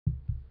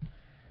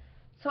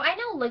So I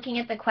know looking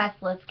at the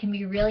quest list can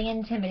be really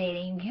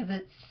intimidating because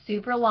it's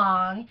super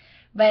long,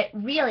 but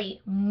really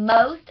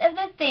most of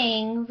the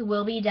things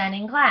will be done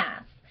in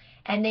class.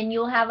 And then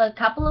you'll have a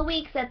couple of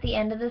weeks at the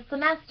end of the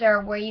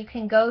semester where you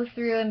can go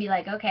through and be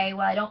like, okay,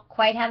 well, I don't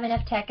quite have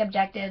enough tech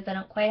objectives, I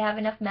don't quite have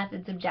enough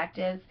methods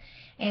objectives.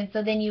 And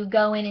so then you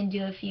go in and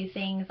do a few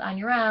things on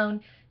your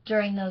own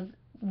during those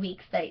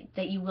weeks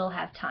that you will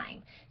have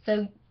time.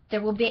 So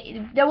there will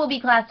be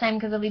class time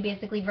because it'll be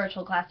basically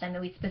virtual class time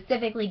that we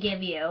specifically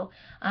give you,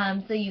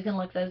 so you can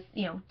look those,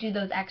 do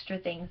those extra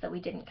things that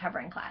we didn't cover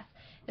in class.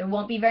 There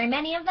won't be very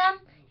many of them.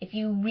 If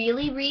you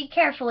really read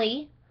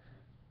carefully,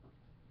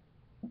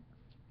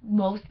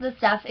 most of the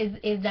stuff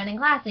is done in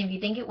class, and if you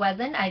think it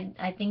wasn't,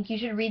 I think you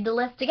should read the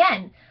list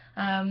again.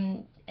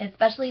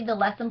 Especially the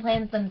lesson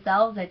plans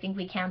themselves. I think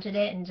we counted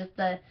it, and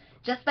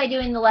just by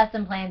doing the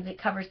lesson plans,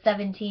 it covers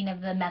 17 of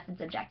the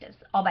methods objectives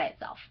all by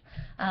itself.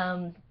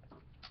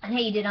 And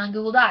hey, you did it on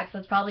Google Docs, so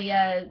it's probably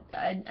a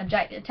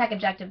tech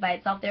objective by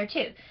itself there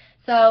too.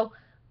 So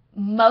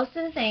most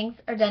of the things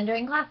are done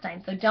during class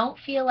time. So don't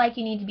feel like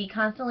you need to be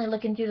constantly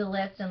looking through the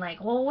list and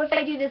like, well, what if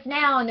I do this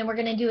now and then we're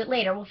going to do it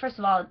later? Well, first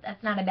of all,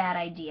 that's not a bad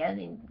idea.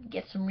 And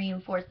get some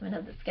reinforcement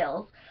of the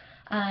skills.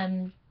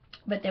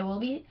 But there will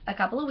be a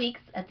couple of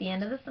weeks at the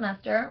end of the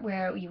semester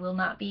where you will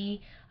not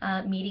be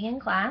meeting in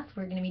class.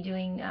 We're going to be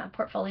doing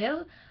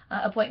portfolio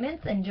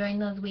appointments, and during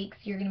those weeks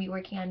you're going to be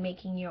working on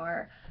making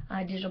your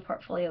digital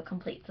portfolio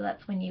complete. So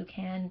that's when you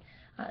can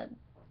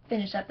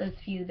finish up those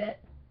few that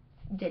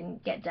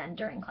didn't get done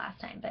during class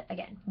time. But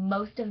again,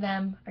 most of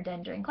them are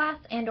done during class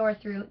and or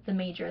through the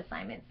major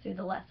assignments, through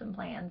the lesson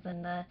plans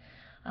and the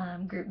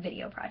group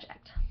video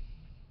project.